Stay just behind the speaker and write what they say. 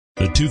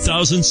The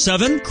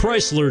 2007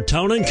 Chrysler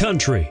Town &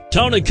 Country.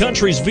 Town &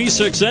 Country's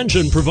V6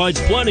 engine provides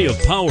plenty of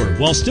power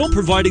while still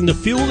providing the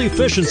fuel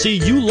efficiency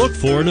you look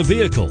for in a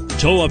vehicle.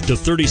 Tow up to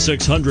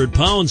 3,600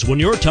 pounds when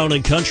your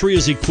Town & Country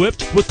is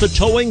equipped with the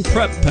Towing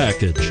Prep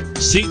Package.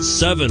 Seat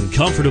 7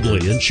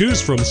 comfortably and choose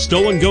from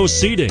stow and go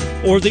seating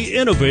or the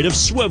innovative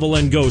swivel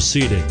and go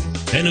seating,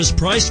 and is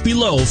priced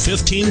below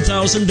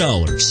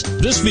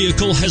 $15,000. This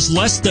vehicle has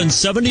less than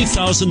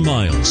 70,000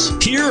 miles.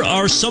 Here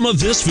are some of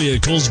this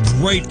vehicle's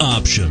great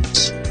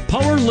options: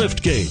 power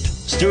liftgate,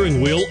 steering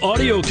wheel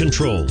audio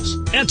controls,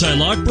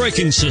 anti-lock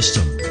braking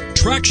system,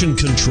 traction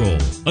control,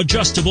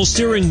 adjustable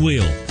steering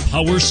wheel,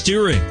 power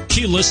steering,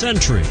 keyless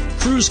entry,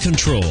 cruise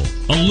control,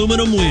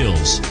 aluminum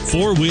wheels,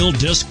 4-wheel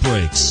disc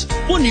brakes.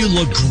 Wouldn't you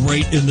look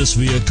great in this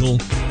vehicle?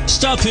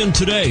 Stop in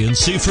today and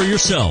see for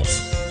yourself.